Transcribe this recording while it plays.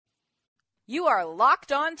You are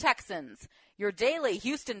Locked On Texans, your daily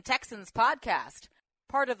Houston Texans podcast,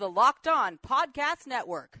 part of the Locked On Podcast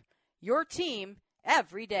Network, your team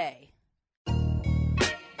every day.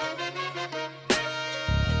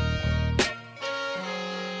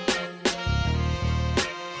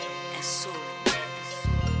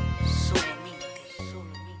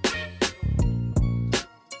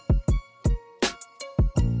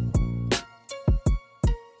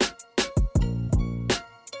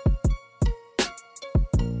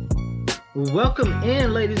 Welcome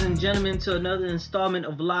in, ladies and gentlemen, to another installment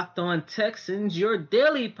of Locked On Texans, your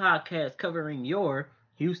daily podcast covering your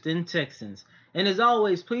Houston Texans. And as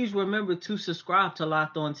always, please remember to subscribe to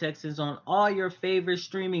Locked On Texans on all your favorite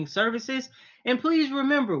streaming services. And please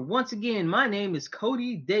remember, once again, my name is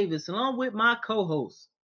Cody Davis, along with my co-host,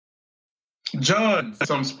 John,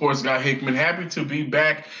 some sports guy Hickman. Happy to be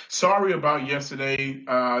back. Sorry about yesterday.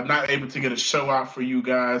 Not able to get a show out for you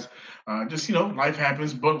guys. Life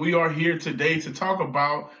happens. But we are here today to talk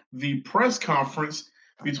about the press conference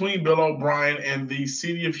between Bill O'Brien and the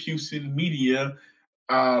City of Houston media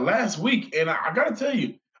last week. And I got to tell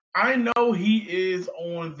you, I know he is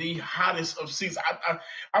on the hottest of seats.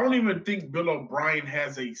 I don't even think Bill O'Brien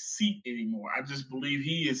has a seat anymore. I just believe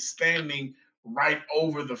he is standing right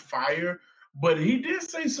over the fire. But he did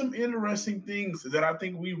say some interesting things that I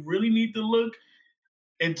think we really need to look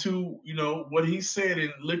into, what he said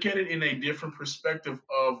and look at it in a different perspective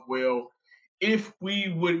of, well, if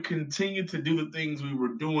we would continue to do the things we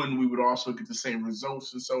were doing, we would also get the same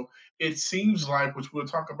results. And so it seems like, which we'll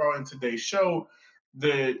talk about in today's show,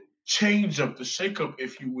 the change up, the shakeup,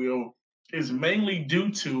 if you will, is mainly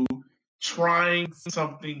due to trying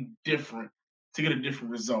something different to get a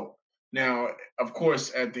different result. Now, of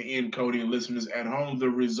course, at the end, Cody and listeners at home, the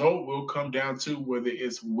result will come down to whether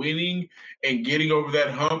it's winning and getting over that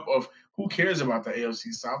hump of who cares about the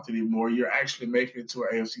AFC South anymore. You're actually making it to an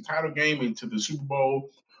AFC title game, into the Super Bowl,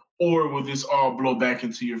 or will this all blow back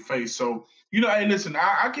into your face? So, hey, listen,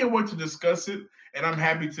 I can't wait to discuss it, and I'm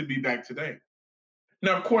happy to be back today.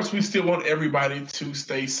 Now, of course, we still want everybody to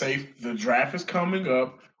stay safe. The draft is coming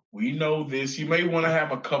up. We know this. You may want to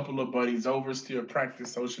have a couple of buddies over, still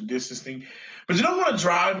practice social distancing, but you don't want to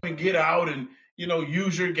drive and get out and,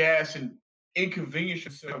 use your gas and inconvenience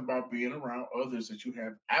yourself about being around others that you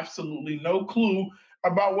have absolutely no clue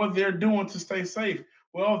about what they're doing to stay safe.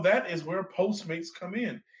 Well, that is where Postmates come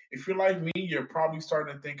in. If you're like me, you're probably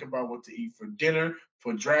starting to think about what to eat for dinner,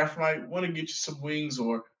 for draft night, want to get you some wings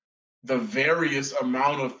or the various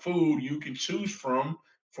amount of food you can choose from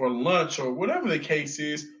for lunch or whatever the case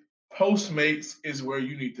is. Postmates is where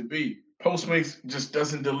you need to be. Postmates just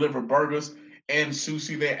doesn't deliver burgers and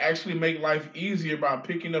sushi. They actually make life easier by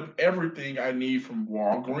picking up everything I need from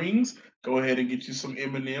Walgreens. Go ahead and get you some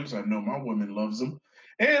M&Ms. I know my woman loves them.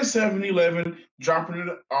 And 7-Eleven, dropping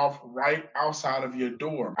it off right outside of your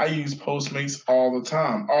door. I use Postmates all the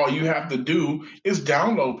time. All you have to do is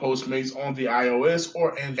download Postmates on the iOS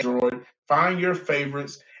or Android, find your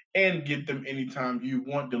favorites, and get them anytime you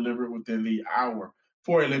want, delivered within the hour.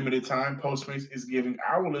 For a limited time, Postmates is giving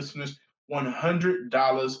our listeners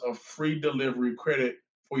 $100 of free delivery credit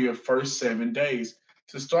for your first 7 days.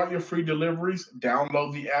 To start your free deliveries,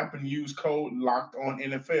 download the app and use code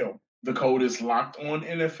LOCKEDONNFL. The code is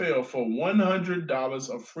LOCKEDONNFL for $100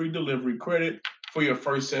 of free delivery credit for your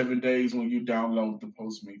first 7 days when you download the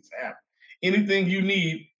Postmates app. Anything you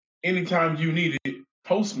need, anytime you need it,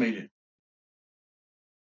 Postmate it.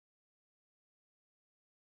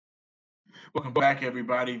 Welcome back,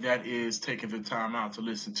 everybody. That is taking the time out to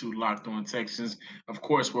listen to Locked On Texans, of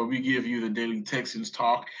course, where we give you the daily Texans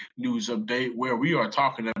talk news update, where we are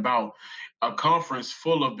talking about a conference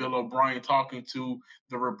full of Bill O'Brien talking to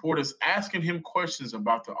the reporters, asking him questions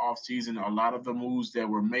about the offseason, a lot of the moves that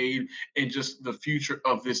were made, and just the future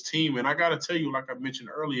of this team. And I got to tell you, like I mentioned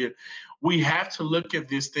earlier, we have to look at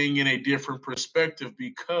this thing in a different perspective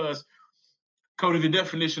because Cody, the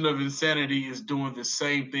definition of insanity is doing the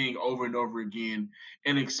same thing over and over again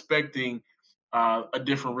and expecting a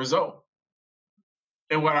different result.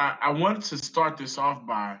 And what I wanted to start this off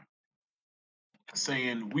by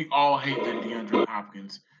saying we all hate that DeAndre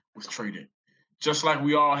Hopkins was traded. Just like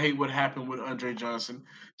we all hate what happened with Andre Johnson.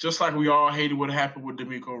 Just like we all hated what happened with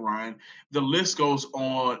DeMeco Ryan. The list goes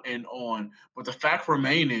on and on. But the fact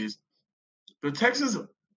remains is the Texans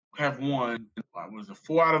have won,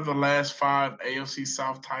 4 out of the last 5 AFC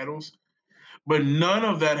South titles, but none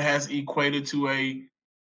of that has equated to a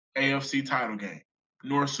AFC title game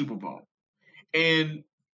nor Super Bowl. And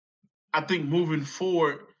I think moving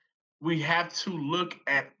forward, we have to look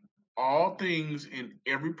at all things in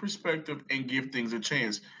every perspective and give things a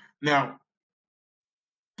chance. Now,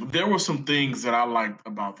 there were some things that I liked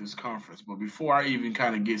about this conference. But before I even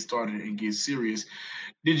kind of get started and get serious,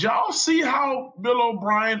 did y'all see how Bill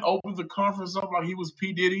O'Brien opened the conference up like he was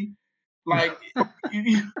P. Diddy? Like,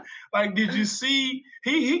 like, did you see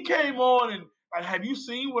he came on and like, have you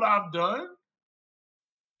seen what I've done?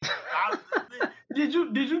 Did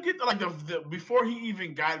you get like the before he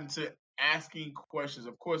even got into asking questions?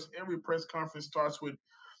 Of course, every press conference starts with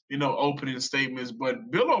opening statements,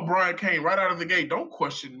 but Bill O'Brien came right out of the gate. Don't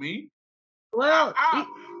question me. Well,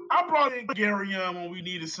 I brought in Gary Young when we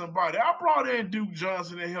needed somebody. I brought in Duke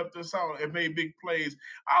Johnson and helped us out and made big plays.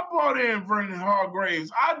 I brought in Vernon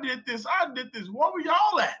Hargraves. I did this. Where were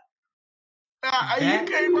y'all at? He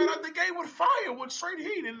came right out the gate with fire, with straight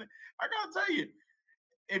heat. And I gotta tell you,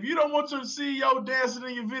 if you don't want your CEO dancing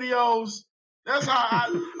in your videos, that's how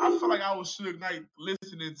I feel like I was Suge Knight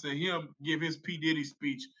listening to him give his P. Diddy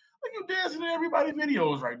speech. Like, you dancing in everybody's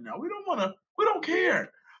videos right now. We don't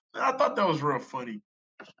care. And I thought that was real funny.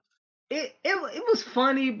 It was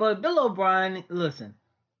funny, but Bill O'Brien, listen,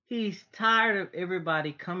 he's tired of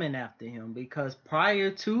everybody coming after him because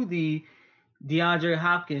prior to the DeAndre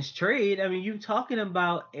Hopkins trade, I mean, you're talking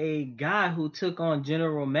about a guy who took on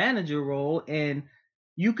general manager role, and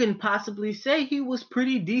you can possibly say he was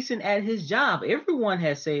pretty decent at his job. Everyone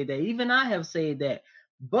has said that. Even I have said that.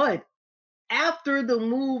 But after the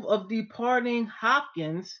move of departing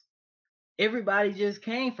Hopkins, everybody just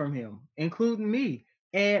came from him, including me.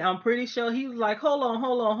 And I'm pretty sure he was like, hold on.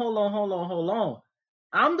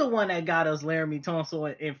 I'm the one that got us Laramie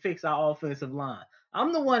Tunsil and fixed our offensive line.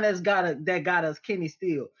 I'm the one that got us Kenny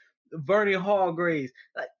Steele, Vernon Hargraves.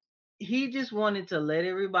 Like, he just wanted to let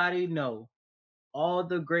everybody know all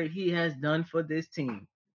the great he has done for this team.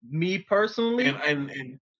 Me personally,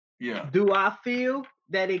 and yeah, do I feel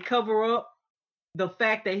that it cover up the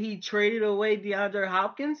fact that he traded away DeAndre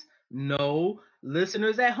Hopkins? No.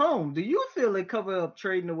 Listeners at home, do you feel it cover up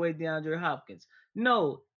trading away DeAndre Hopkins?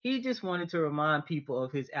 No. He just wanted to remind people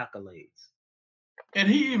of his accolades. And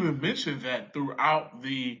he even mentioned that throughout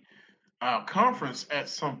the conference at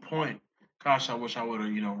some point. Gosh, I wish I would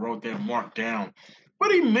have, wrote that mark down. But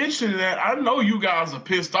he mentioned that. I know you guys are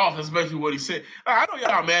pissed off, especially what he said. I know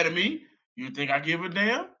y'all mad at me. You think I give a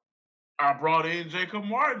damn? I brought in Jacob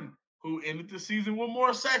Martin, who ended the season with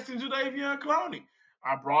more sacks than Jadeveon Clowney.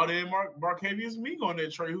 I brought in Markevious Meek on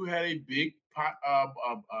that trade, who had a big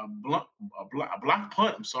block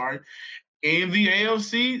punt. I'm sorry, in the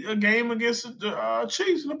AFC game against the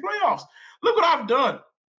Chiefs in the playoffs. Look what I've done.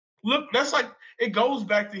 Look, that's like, it goes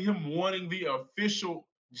back to him wanting the official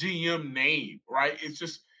GM name, right? It's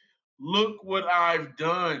just, look what I've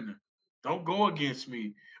done. Don't go against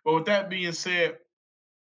me. But with that being said,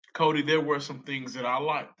 Cody, there were some things that I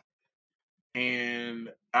liked. And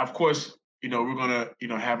of course, we're going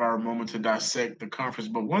to, have our moment to dissect the conference.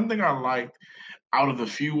 But one thing I liked out of the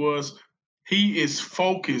few was he is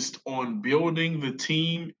focused on building the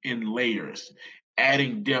team in layers,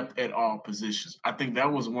 adding depth at all positions. I think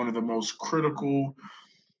that was one of the most critical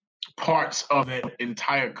parts of that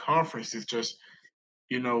entire conference. Is just,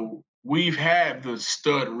 we've had the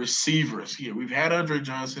stud receivers here. We've had Andre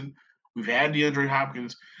Johnson, we've had DeAndre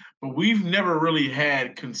Hopkins, but we've never really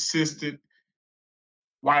had consistent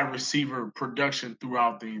wide receiver production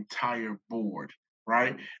throughout the entire board,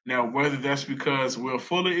 right? Now, whether that's because Will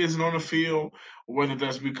Fuller isn't on the field, or whether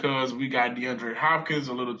that's because we got DeAndre Hopkins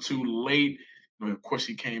a little too late. Of course,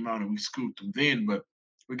 he came out and we scooped him then, but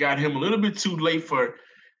we got him a little bit too late for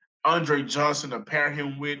Andre Johnson to pair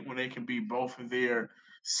him with when they can be both of their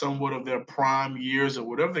somewhat of their prime years or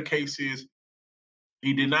whatever the case is.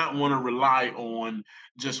 He did not want to rely on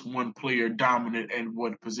just one player dominant at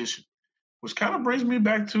one position. Which kind of brings me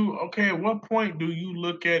back to, okay, at what point do you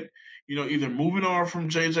look at, either moving on from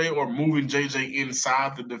JJ or moving JJ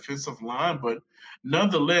inside the defensive line? But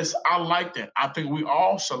nonetheless, I like that. I think we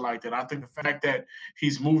all should like that. I think the fact that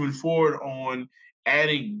he's moving forward on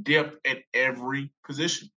adding depth at every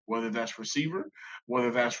position, whether that's receiver, whether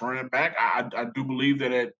that's running back. I do believe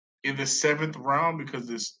that in the 7th round, because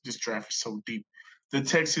this draft is so deep, the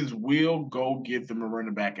Texans will go get them a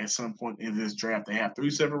running back at some point in this draft. They have 3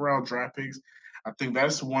 7-round draft picks. I think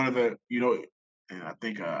that's one of the, I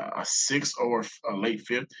think a 6th or a late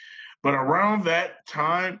 5th. But around that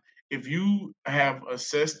time, if you have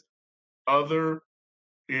assessed other,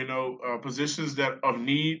 positions that of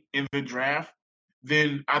need in the draft,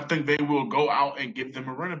 then I think they will go out and get them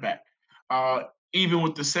a running back. Even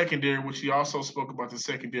with the secondary, which he also spoke about the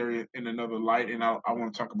secondary in another light, and I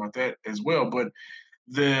want to talk about that as well. But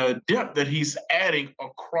the depth that he's adding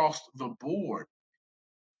across the board,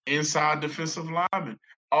 inside defensive linemen,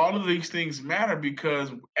 all of these things matter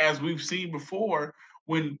because, as we've seen before,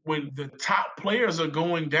 when the top players are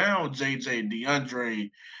going down, JJ,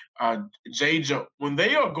 DeAndre, JJ, when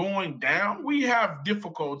they are going down, we have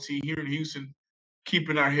difficulty here in Houston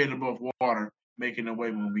keeping our head above water, making a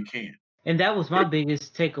way when we can. And that was my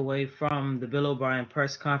biggest takeaway from the Bill O'Brien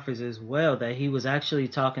press conference as well, that he was actually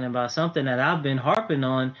talking about something that I've been harping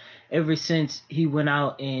on ever since he went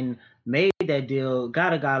out and made that deal,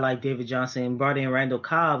 got a guy like David Johnson, brought in Randall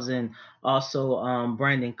Cobbs and also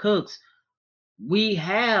Brandon Cooks. We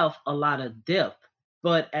have a lot of depth,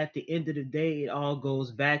 but at the end of the day, it all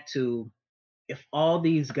goes back to, if all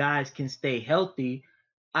these guys can stay healthy,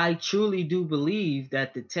 I truly do believe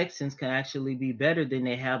that the Texans can actually be better than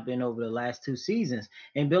they have been over the last 2 seasons.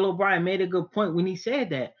 And Bill O'Brien made a good point when he said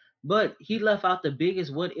that, but he left out the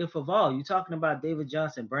biggest what if of all. You're talking about David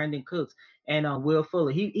Johnson, Brandon Cooks, and Will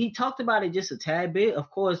Fuller. He talked about it just a tad bit. Of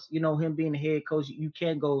course, him being the head coach, you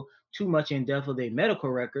can't go too much in depth of their medical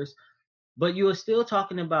records, but you are still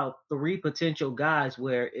talking about 3 potential guys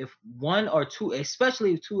where if 1 or 2,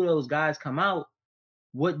 especially if 2 of those guys come out,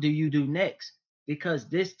 what do you do next? Because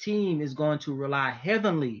this team is going to rely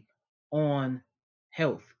heavily on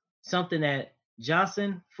health, something that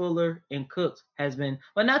Johnson, Fuller, and Cooks has been,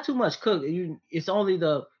 but not too much Cook. It's only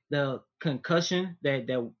the concussion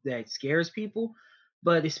that scares people.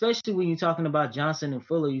 But especially when you're talking about Johnson and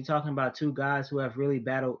Fuller, you're talking about 2 guys who have really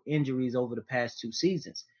battled injuries over the past 2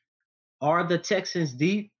 seasons. Are the Texans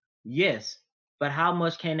deep? Yes. But how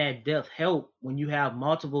much can that depth help when you have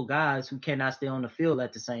multiple guys who cannot stay on the field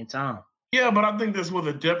at the same time? Yeah, but I think that's where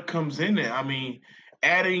the depth comes in there. I mean,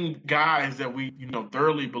 adding guys that we,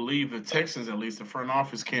 thoroughly believe the Texans, at least the front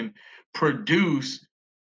office, can produce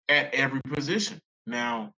at every position.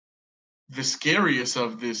 Now, the scariest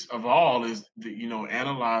of all is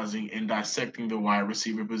analyzing and dissecting the wide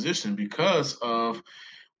receiver position because of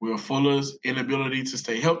Will Fuller's inability to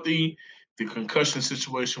stay healthy, the concussion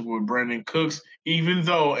situation with Brandon Cooks, even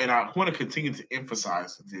though, and I want to continue to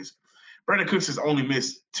emphasize this, Brandon Cooks has only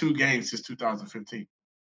missed 2 games since 2015.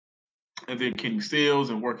 And then Kenny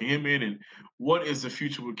Stills and working him in. And what is the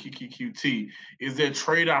future with Kiki QT? Is there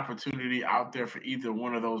trade opportunity out there for either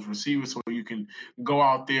one of those receivers so you can go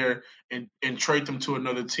out there and trade them to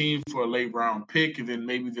another team for a late round pick? And then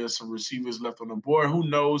maybe there's some receivers left on the board. Who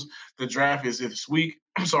knows? The draft is this week.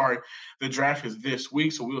 The draft is this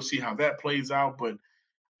week. So we'll see how that plays out. But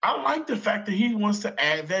I like the fact that he wants to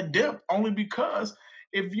add that depth only because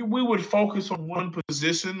if we would focus on one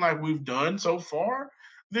position like we've done so far,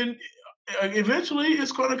 then eventually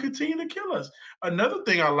it's going to continue to kill us. Another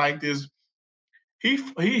thing I liked is he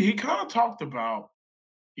kind of talked about,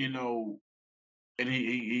 and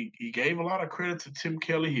he gave a lot of credit to Tim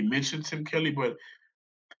Kelly. He mentioned Tim Kelly, but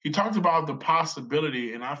he talked about the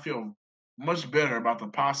possibility, and I feel much better about the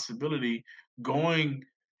possibility going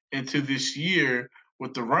into this year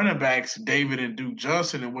with the running backs, David and Duke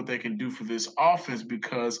Johnson, and what they can do for this offense,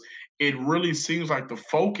 because it really seems like the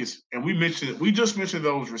focus, and we just mentioned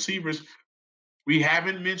those receivers. We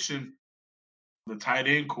haven't mentioned the tight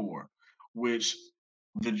end core, which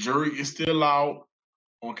the jury is still out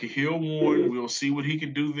on Kahil Warren. We'll see what he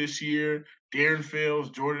can do this year. Darren Fells,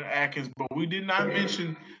 Jordan Atkins, but we did not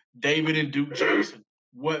mention David and Duke Johnson,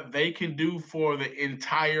 what they can do for the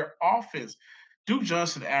entire offense. Duke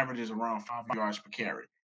Johnson averages around 5 yards per carry.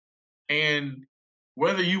 And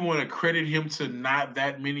whether you want to credit him to not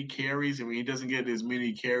that many carries, I mean, he doesn't get as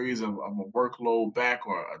many carries of a workload back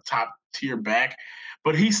or a top tier back,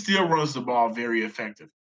 but he still runs the ball very effective.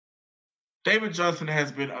 David Johnson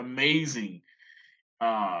has been amazing,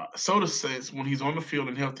 so to say, when he's on the field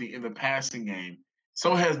and healthy in the passing game.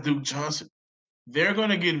 So has Duke Johnson. They're going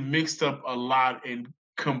to get mixed up a lot and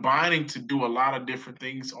combining to do a lot of different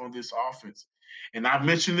things on this offense. And I've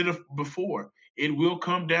mentioned it before. It will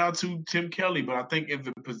come down to Tim Kelly, but I think in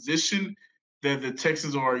the position that the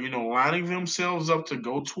Texans are, lining themselves up to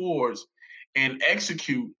go towards and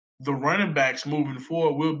execute, the running backs moving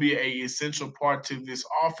forward will be an essential part to this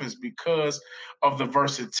offense because of the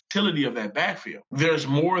versatility of that backfield. There's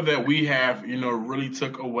more that we have, really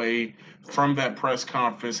took away from that press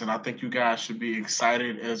conference, and I think you guys should be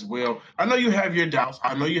excited as well. I know you have your doubts.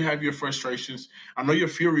 I know you have your frustrations. I know you're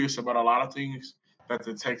furious about a lot of things that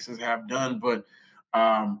the Texans have done, but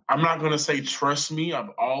I'm not going to say trust me.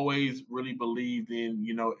 I've always really believed in,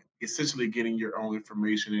 essentially getting your own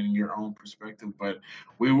information and your own perspective. But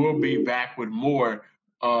we will be back with more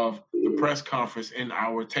of the press conference and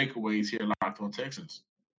our takeaways here at Locked On Texans.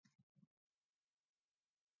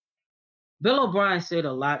 Bill O'Brien said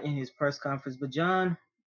a lot in his press conference, but John,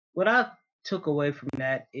 what I took away from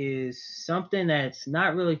that is something that's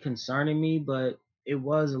not really concerning me, but it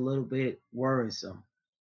was a little bit worrisome.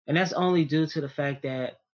 And that's only due to the fact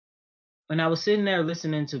that when I was sitting there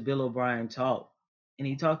listening to Bill O'Brien talk, and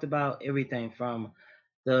he talked about everything from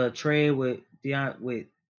the trade with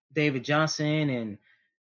David Johnson and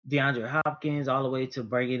DeAndre Hopkins, all the way to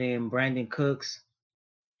bringing in Brandon Cooks.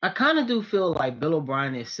 I kind of do feel like Bill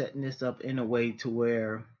O'Brien is setting this up in a way to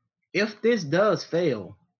where if this does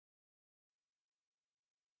fail,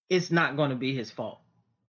 it's not going to be his fault.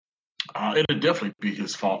 It'll definitely be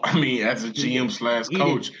his fault. I mean, as a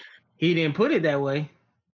GM/coach, he didn't put it that way.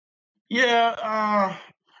 Yeah,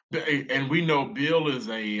 and we know Bill is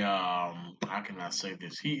a how can I say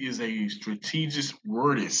this? He is a strategist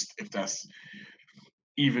wordist, if that's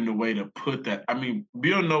even the way to put that. I mean,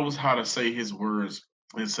 Bill knows how to say his words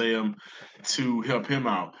and say them to help him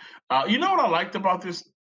out. You know what I liked about this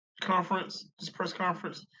press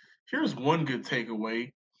conference? Here's one good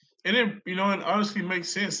takeaway. And it honestly makes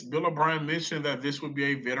sense. Bill O'Brien mentioned that this would be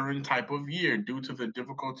a veteran type of year due to the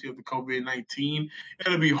difficulty of the COVID-19.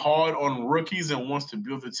 It'll be hard on rookies and wants to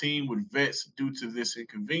build a team with vets due to this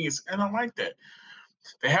inconvenience. And I like that.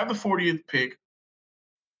 They have the 40th pick,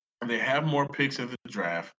 and they have more picks in the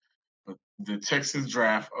draft. But the Texans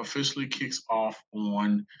draft officially kicks off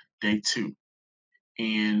on day 2.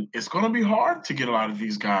 And it's going to be hard to get a lot of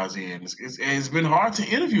these guys in. It's been hard to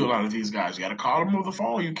interview a lot of these guys. You got to call them over the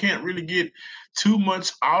phone. You can't really get too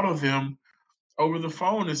much out of them over the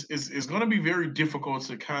phone. It's going to be very difficult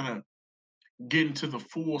to kind of get into the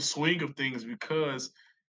full swing of things because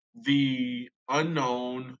the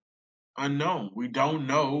unknown. We don't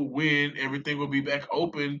know when everything will be back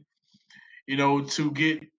open, to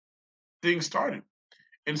get things started.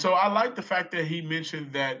 And so I like the fact that he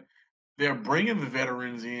mentioned that they're bringing the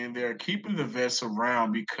veterans in. They're keeping the vets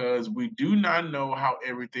around because we do not know how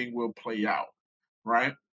everything will play out,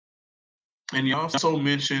 right? And he also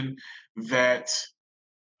mentioned that,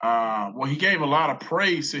 he gave a lot of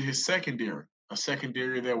praise to his secondary, a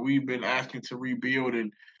secondary that we've been asking to rebuild.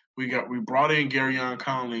 And we brought in Garyon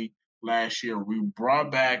Conley last year. We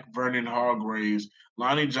brought back Vernon Hargraves.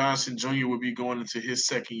 Lonnie Johnson Jr. will be going into his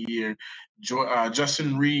second year.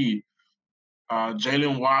 Justin Reed,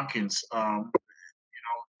 Jalen Watkins,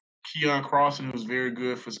 Keon Crossan, who's very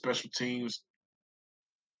good for special teams.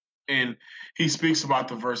 And he speaks about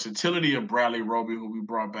the versatility of Bradley Roby, who we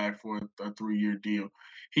brought back for a 3-year deal.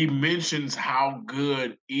 He mentions how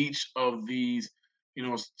good each of these,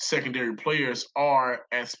 secondary players are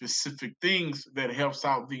at specific things that helps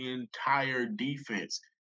out the entire defense.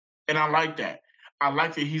 And I like that. I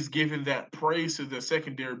like that he's giving that praise to the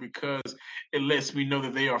secondary because it lets me know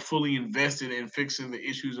that they are fully invested in fixing the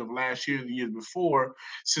issues of last year and the years before,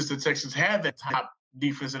 since the Texans had that top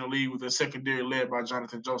defense in the league with a secondary led by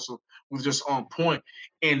Jonathan Joseph was just on point.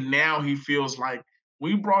 And now he feels like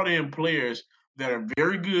we brought in players that are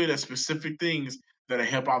very good at specific things that'll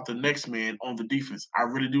help out the next man on the defense. I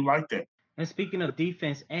really do like that. And speaking of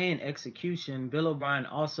defense and execution, Bill O'Brien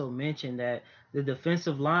also mentioned that the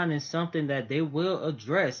defensive line is something that they will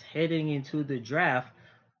address heading into the draft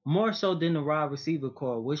more so than the wide receiver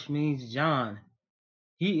core, which means, John,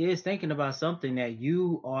 he is thinking about something that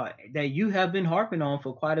you have been harping on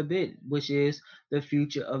for quite a bit, which is the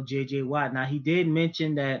future of J.J. Watt. Now, he did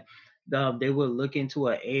mention that they will look into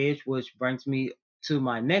an edge, which brings me to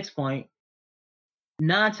my next point.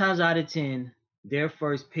 9 times out of 10, their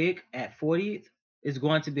first pick at 40th is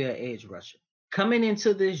going to be an edge rusher. Coming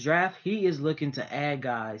into this draft, he is looking to add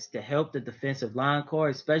guys to help the defensive line core,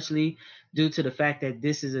 especially due to the fact that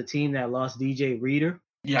this is a team that lost DJ Reader.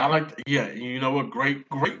 Yeah, I like that. Yeah, you know what? Great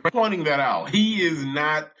pointing that out. He is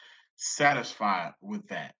not satisfied with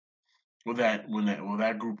that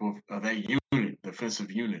group of that unit,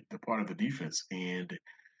 defensive unit, the part of the defense. And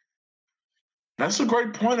that's a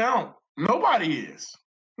great point out. Nobody is.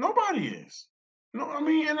 No, I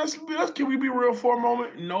mean, and can we be real for a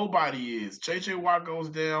moment? Nobody is. J.J. Watt goes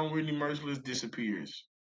down, Whitney Merciless disappears.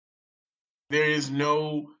 There is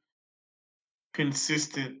no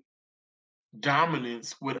consistent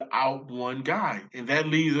dominance without one guy. And that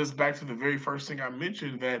leads us back to the very first thing I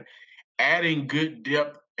mentioned, that adding good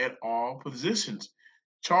depth at all positions.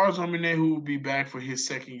 Charles Omenihu will be back for his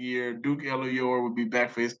second year. Duke Elliotte will be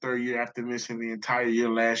back for his third year after missing the entire year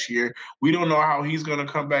last year. We don't know how he's going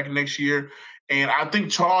to come back next year. And I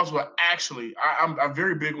think Charles will actually, I'm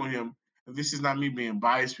very big on him. This is not me being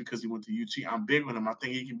biased because he went to UT. I'm big on him. I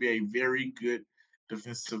think he can be a very good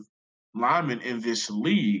defensive lineman in this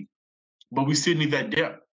league. But we still need that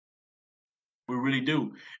depth. We really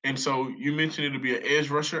do. And so you mentioned it'll be an edge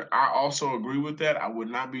rusher. I also agree with that. I would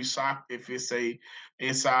not be shocked if it's a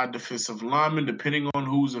inside defensive lineman, depending on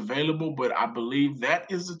who's available. But I believe that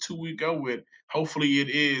is the two we go with. Hopefully it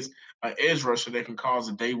is an edge rusher that can cause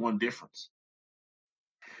a day one difference.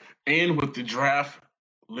 And with the draft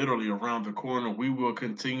literally around the corner, we will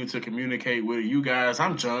continue to communicate with you guys.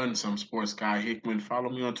 I'm John, Some Sports Guy Hickman. Follow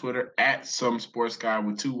me on Twitter at Some Sports Guy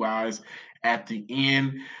with 2 Y's at the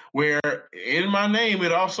end, where in my name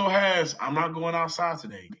it also has I'm not going outside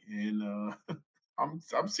today. And I'm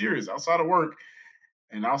serious, outside of work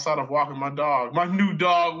and outside of walking my dog, my new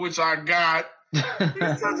dog, which I got. He's such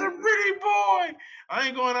a pretty boy. I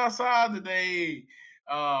ain't going outside today.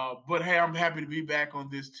 But hey, I'm happy to be back on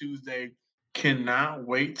this Tuesday. Cannot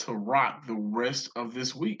wait to rock the rest of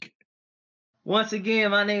this week. Once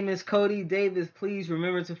again, my name is Cody Davis. Please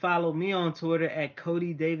remember to follow me on Twitter at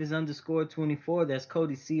CodyDavis_24. That's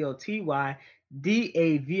Cody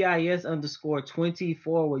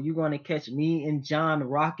COTYDAVIS_24, where you're going to catch me and John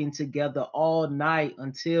rocking together all night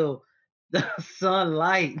until the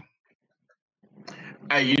sunlight.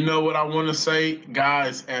 Hey, you know what I want to say,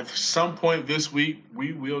 guys? At some point this week,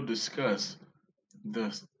 we will discuss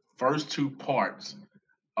the first 2 parts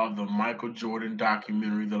of the Michael Jordan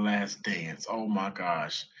documentary, The Last Dance. Oh my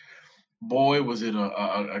gosh. Boy, was it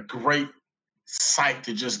a great sight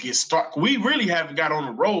to just get started. We really haven't got on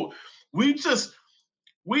the road. We just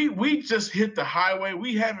hit the highway.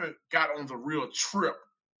 We haven't got on the real trip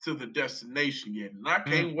to the destination yet. And I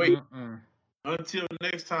can't wait until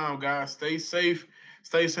next time, guys. Stay safe,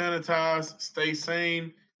 stay sanitized, stay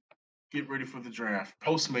sane. Get ready for the draft.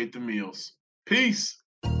 Postmate the meals. Peace.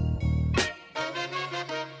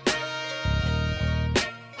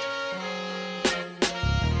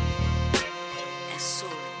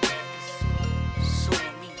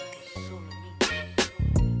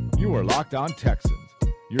 You are Locked On Texans,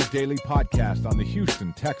 your daily podcast on the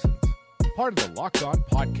Houston Texans, part of the Locked On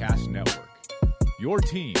Podcast Network. Your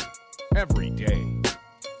team every day.